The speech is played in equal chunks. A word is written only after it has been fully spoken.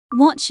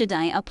What should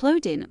I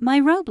upload in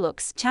my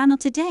Roblox channel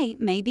today?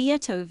 Maybe a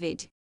toe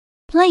vid.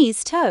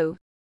 Please toe.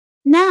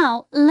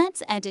 Now,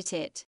 let's edit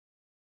it.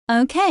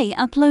 Okay,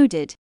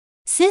 uploaded.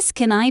 Sis,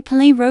 can I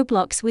play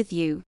Roblox with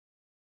you?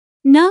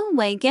 No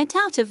way, get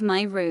out of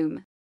my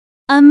room.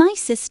 My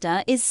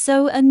sister is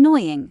so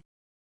annoying.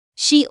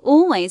 She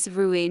always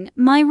ruin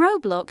my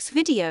Roblox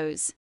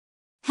videos.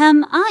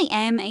 I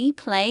am a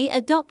play,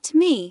 adopt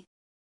me.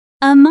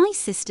 My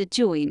sister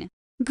join.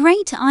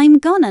 Great, I'm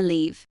gonna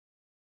leave.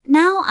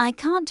 Now I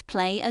can't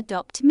play,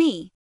 adopt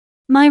me.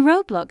 My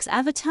Roblox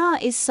avatar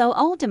is so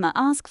old, I'ma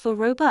ask for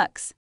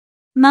Robux.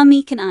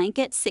 Mummy, can I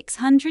get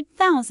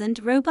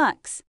 600,000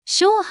 Robux?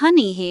 Sure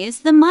honey, here's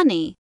the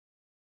money.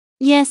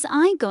 Yes,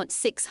 I got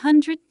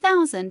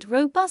 600,000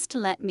 Robux,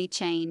 let me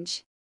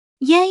change.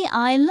 Yay,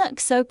 I look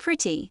so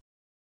pretty.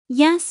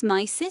 Yes,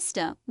 my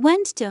sister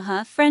went to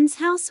her friend's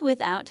house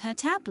without her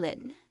tablet.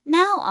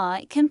 Now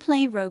I can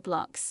play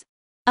Roblox.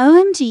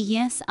 OMG,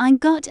 yes, I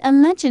got a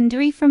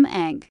legendary from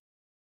Egg.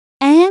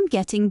 I am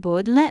getting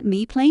bored, let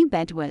me play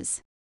Bedwars.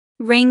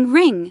 Ring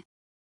ring.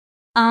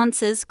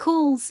 Answers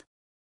calls.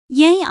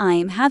 Yay,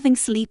 I'm having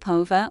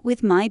sleepover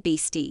with my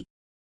beastie.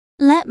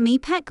 Let me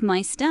pack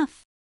my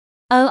stuff.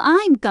 Oh,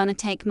 I'm gonna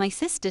take my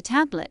sister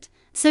tablet,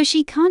 so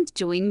she can't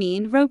join me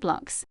in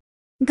Roblox.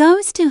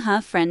 Goes to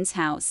her friend's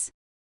house.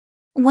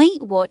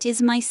 Wait, what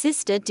is my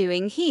sister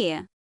doing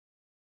here?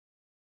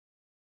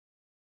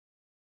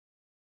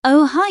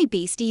 Oh hi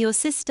beastie, your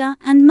sister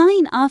and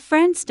mine are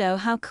friends though,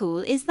 how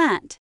cool is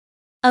that?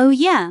 Oh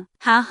yeah,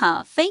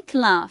 haha, fake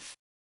laugh.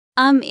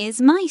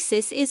 Is my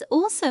sis is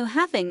also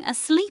having a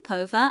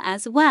sleepover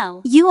as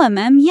well.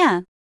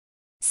 Yeah.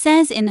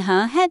 Says in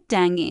her head,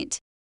 dang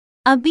it.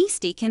 A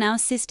beastie, can our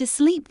sister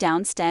sleep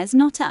downstairs,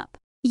 not up?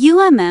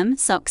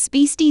 Socks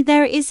beastie,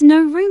 there is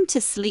no room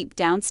to sleep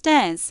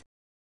downstairs.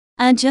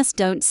 Just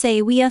don't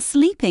say we are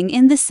sleeping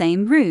in the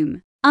same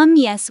room.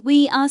 Yes,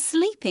 we are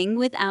sleeping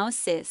with our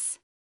sis.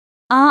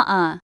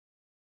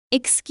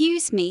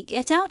 Excuse me,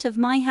 get out of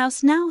my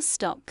house now,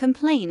 stop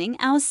complaining,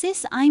 our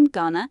sis, I'm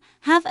gonna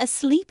have a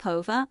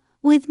sleepover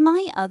with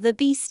my other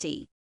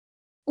beastie.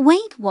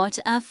 Wait, what?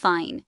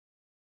 Fine.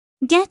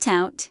 Get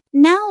out,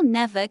 now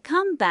never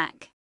come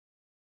back.